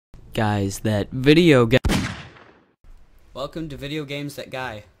Guys, that video game. Welcome to Video Games That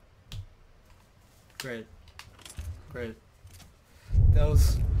Guy. Great. Great. That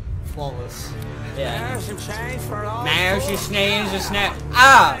was flawless. Yeah. There's your snails, your snap.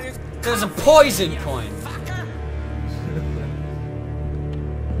 Ah! There's a poison coin.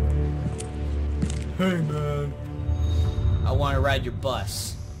 Hey man. I want to ride your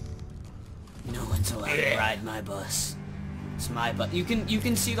bus. No one's allowed to ride my bus. It's my bus. You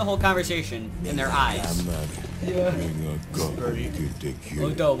can see the whole conversation in their eyes. Yeah. Oh,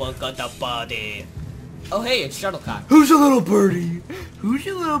 don't want the body. Oh hey, it's Shuttlecock. Who's your little birdie? Who's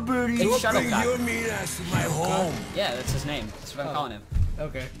your little birdie? It's Shuttlecock. You and me, that's my home. Yeah, that's his name. That's what I'm calling him.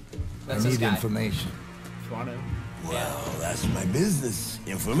 Okay. That's I this need guy. information. If you want to. Well, that's my business.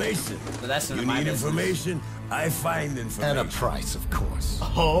 Information. But that's not You my need business. information, I find information. At a price, of course.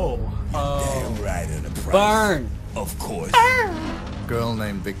 Oh. Damn right at a price. Burn. Of course. Girl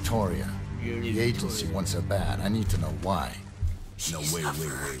named Victoria. The agency wants her bad. I need to know why. No, wait.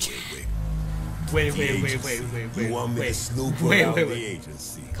 Wait. You want me to snoop Wait, around wait. the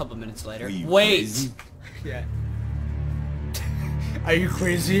agency? A couple minutes later. Are you Wait. crazy? Yeah. Are you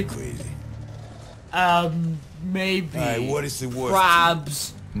crazy? Crazy. Maybe. Alright, what is it worth?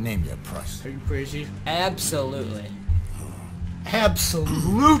 Probs. Name your price. Are you crazy? Absolutely.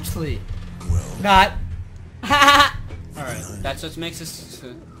 Absolutely. Well, Not. Alright. That's what makes us.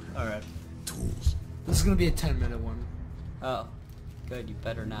 Alright. tools. This is gonna be a 10-minute one. Oh. Good, you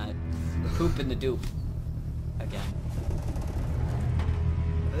better not poop in the dupe. Again.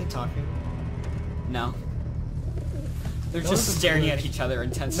 Are they talking? No. They're That just was a staring glitch. at each other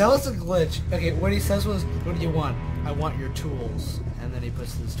intensely. That was a glitch. Okay, what he says was, what do you want? I want your tools. And then he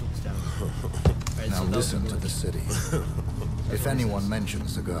puts his tools down. Right, Now so that was a listen to glitch. the city. If anyone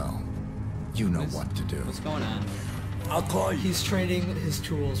mentions the girl, you know what to do. What's going on? I'll call you. He's trading his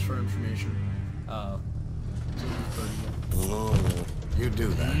tools for information. Oh. You do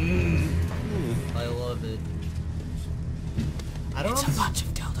that. I love it. I don't It's a know. bunch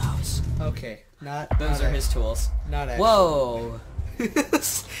of dildos. Okay, not. Those not are his tools. Not actually. Whoa.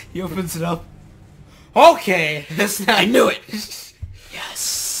 He opens it up. Okay, that's not. I knew it.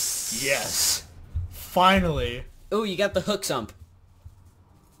 Yes. Yes. Finally. Oh, you got the hook sump.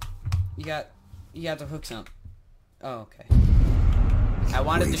 You got the hook sump. Oh, okay. I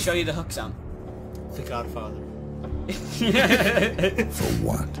wanted to show you the hook sump. The Godfather. For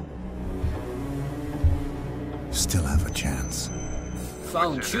what? Still have a chance.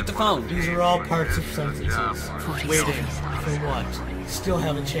 Phone. Shoot the phone. These are all parts of sentences. Waiting for what? Still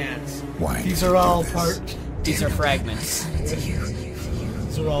have a chance. Why These did are you do all this? part. These are fragments.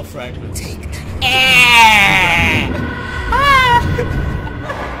 These are all fragments.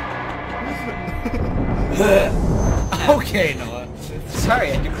 Okay, Noah. Sorry,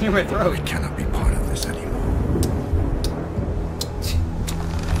 I had to clear my I throat. cannot be part of this anymore.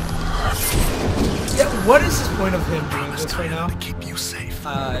 Yeah, what is the point of him doing this right now? To keep you safe.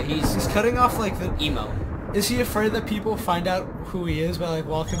 He's cutting off like the. Emo. Is he afraid that people find out who he is by like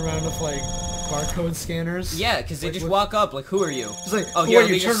walking around with like barcode scanners? Yeah, because they Like, just what- walk up like, who are you? He's like, Oh, who here, are let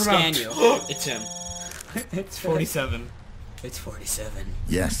you? me just Turn around. scan you. It's him. It's 47. It's 47.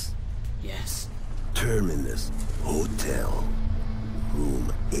 Yes. Yes. Terminus Hotel.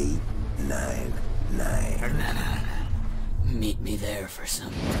 Room 899. Meet me there for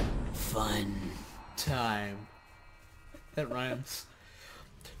some fun. Time. That rhymes.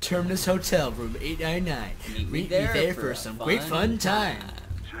 Terminus Hotel, room 899. Meet me Meet there for some great fun time.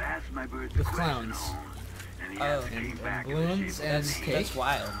 With clowns. Oh, And balloons and cake. that's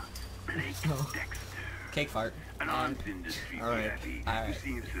wild. No. Cake fart. Alright. Alright.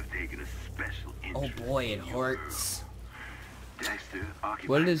 Oh boy, it hurts.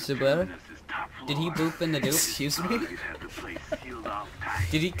 What is the matter? Did he boop in the dupe? Excuse me?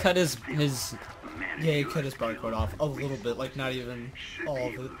 Did he cut his Yeah, he cut his barcode off a little bit, like not even all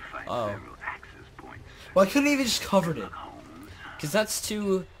of it. oh. Well, I couldn't even just covered it. Cause that's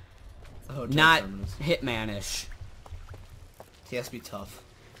too The hotel not terminus. Hitman-ish. He has to be tough.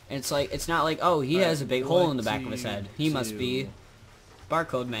 And it's like, it's not like, oh, he has a big hole in the back of his 1, head. He must be 2.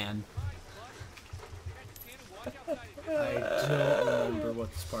 Barcode Man. I don't remember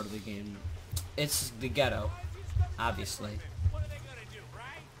what this part of the game. It's the ghetto, obviously.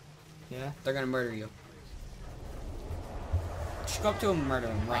 Yeah. They're gonna murder you. Just go up to him and murder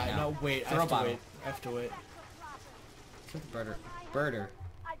him right now. No, wait. I Throw a have to bottle. wait. I have to wait. Kill the birder. Birder.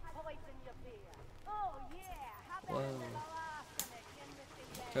 Whoa.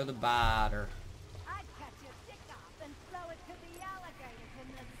 Throw the batter.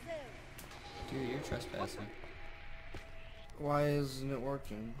 Dude, you're trespassing. Why isn't it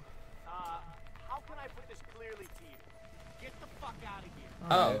working? can I put this clearly to you? Get the fuck out of here.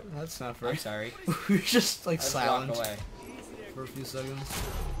 Oh, Alright, that's not very. I'm sorry. We were just like Let's silent walk away. for a few seconds.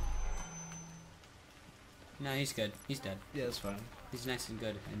 No, he's good. He's dead. Yeah, that's fine. He's nice and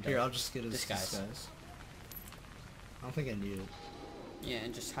good. And Here, I'll just get his disguise. disguise. I don't think I need it. Yeah,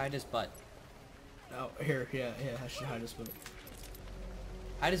 and just hide his butt. Oh, here, yeah, I should hide his butt.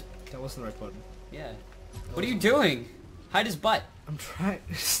 Hide his. That wasn't the right button. Yeah. What are you doing? Hide his butt. I'm trying.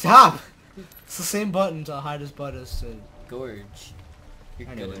 Stop! It's the same button to hide his butt as to. Gorge. You're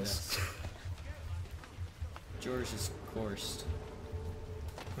good at Anyways. this. George is coursed.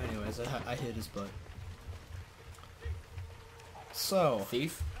 Anyways, I hid his butt. So.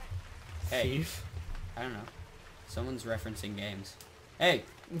 Thief? Hey. Thief? I don't know. Someone's referencing games. Hey!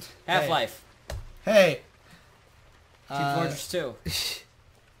 Half-Life! Hey! Team Fortress 2.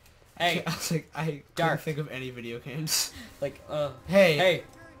 Hey! I was like, I couldn't Dark. think of any video games. Like, Hey! Hey!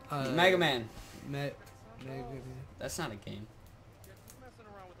 Uh, Mega Man. Mega That's not a game.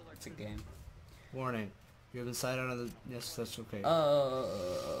 It's a game. Warning. You have been signed out of the... Yes, that's okay.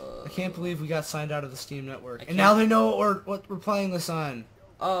 I I can't believe we got signed out of the Steam network. I And now can't- they know what we're playing this on.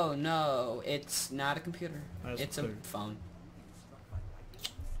 Oh no, it's not a computer. Not a It's a computer. phone.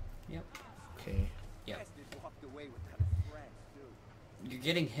 Yep. Okay. Yep. You're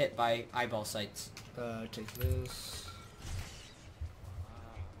getting hit by eyeball sights. Take this.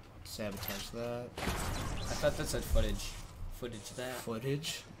 Sabotage that. I thought that said footage. Footage of that.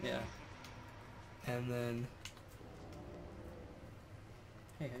 Footage. Yeah. And then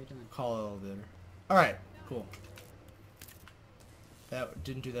Hey, how you doing? call it elevator. Alright, cool. That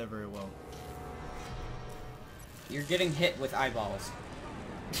didn't do that very well. You're getting hit with eyeballs.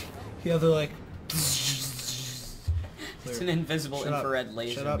 Yeah, they're like... It's an invisible Shut up. infrared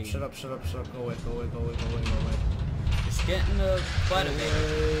laser Shut up, beam. shut up, shut up, shut up. Go away, go away, go away, go away, go away. Just get in the butt of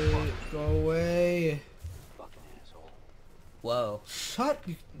it. Go away. Whoa. Shut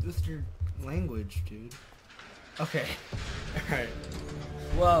with your language, dude. Okay. Alright.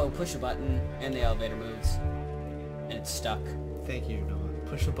 Whoa, push a button and the elevator moves. And it's stuck. Thank you, Noah.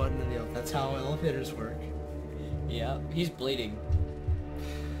 Push a button in the elevator. That's how elevators work. Yeah, he's bleeding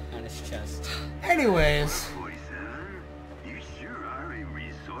on his chest. Anyways. 47, you sure are a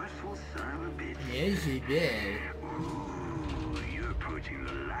resourceful son of a bitch. Yes, you did. Ooh, you're approaching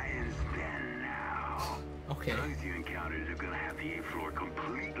the lion's den now. Okay. Drugs you encountered are gonna have the 8th floor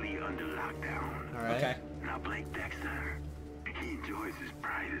completely under lockdown. Alright. Okay. Now Blake Dexter, he enjoys his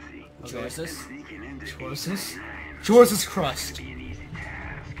privacy. Choices? Sneaking into Choices? 899 Yours is crust. be an easy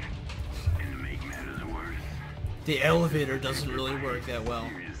task. And to make matters worse, The elevator doesn't really work that well.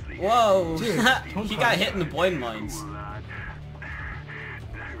 seriously, Whoa! Dude, don't He cry. got hit in the boing lines. not,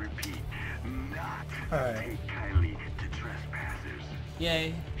 I repeat, not Alright. take kindly to trespassers.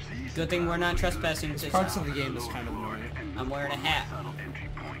 Yay. Good thing we're not trespassing. This parts of the game is kind of annoying. I'm wearing a hat. Subtle entry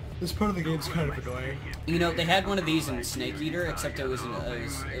point. This part of the game is kind of annoying. You know, they had one of these in Snake Eater, except it was in ladder.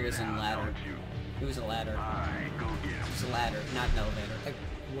 It was a ladder. Alright, go get him. It was a ladder, not an elevator. Like,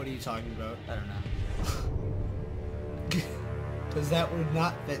 what are you talking about? I don't know. Because that would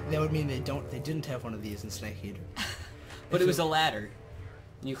not. That would mean they didn't have one of these in Snake Eater. But it was a ladder.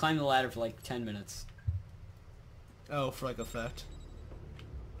 And you climb the ladder for like 10 minutes. Oh, for like effect.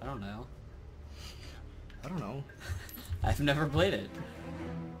 I don't know. I don't know. I've never played it.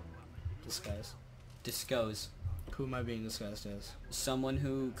 Disguise. Discos. Who am I being disguised as? Someone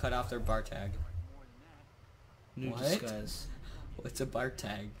who cut off their bar tag. New What? disguise. What's a bar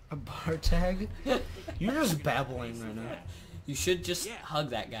tag? A bar tag? You're just babbling right now. You should just hug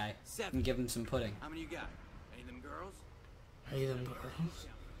that guy and give him some pudding. How many you got? Any of them girls? Hey, them girls.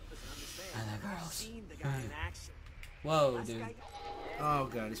 And the girls. Seen the guy in action. Whoa, dude. Oh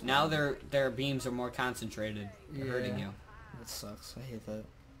god, he's Now their beams are more concentrated. They're hurting Yeah. you. That sucks. I hate that.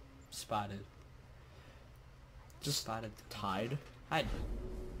 Spotted. Just Spotted. tied. Hide.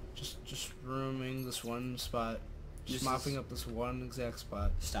 Just rooming this one spot. Just Just- mopping up this one exact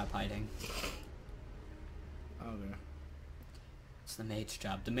spot. Stop hiding. Okay. It's the maid's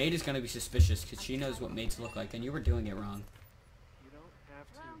job. The maid is going to be suspicious because she knows what maids look like, and you were doing it wrong. You don't have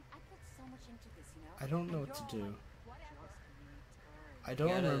to. Well, I put so much into this, you know. I don't know what to do. I You don't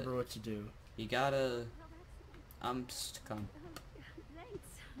gotta- remember what to do. You gotta... to come. Thanks.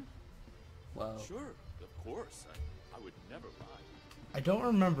 Whoa. Sure, of course. I would never lie. I don't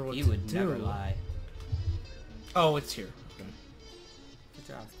remember what You to would do. never lie. Oh, it's here. Okay. Good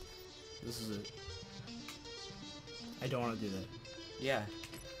job. This is it. I don't want to do that. Yeah.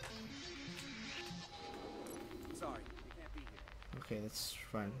 Sorry, we can't be here. Okay, that's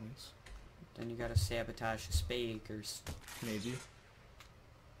fine. Thanks. Then you gotta sabotage the speakers. Maybe.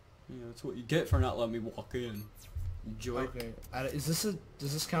 Yeah, that's what you get for not letting me walk in. Enjoy. Okay. Does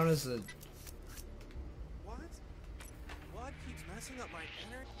this count as a... What? What keeps messing up my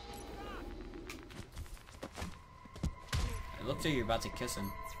energy? It looks like you're about to kiss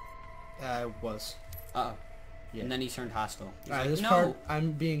him. I was. Uh-oh. Yeah. And then he turned hostile. He's Alright, like, this no. part,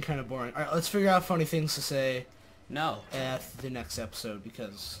 I'm being kind of boring. Alright, let's figure out funny things to say No. at the next episode,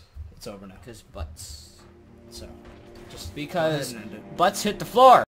 because it's over now. Because butts. So, just go Because ahead and end it. butts hit the floor.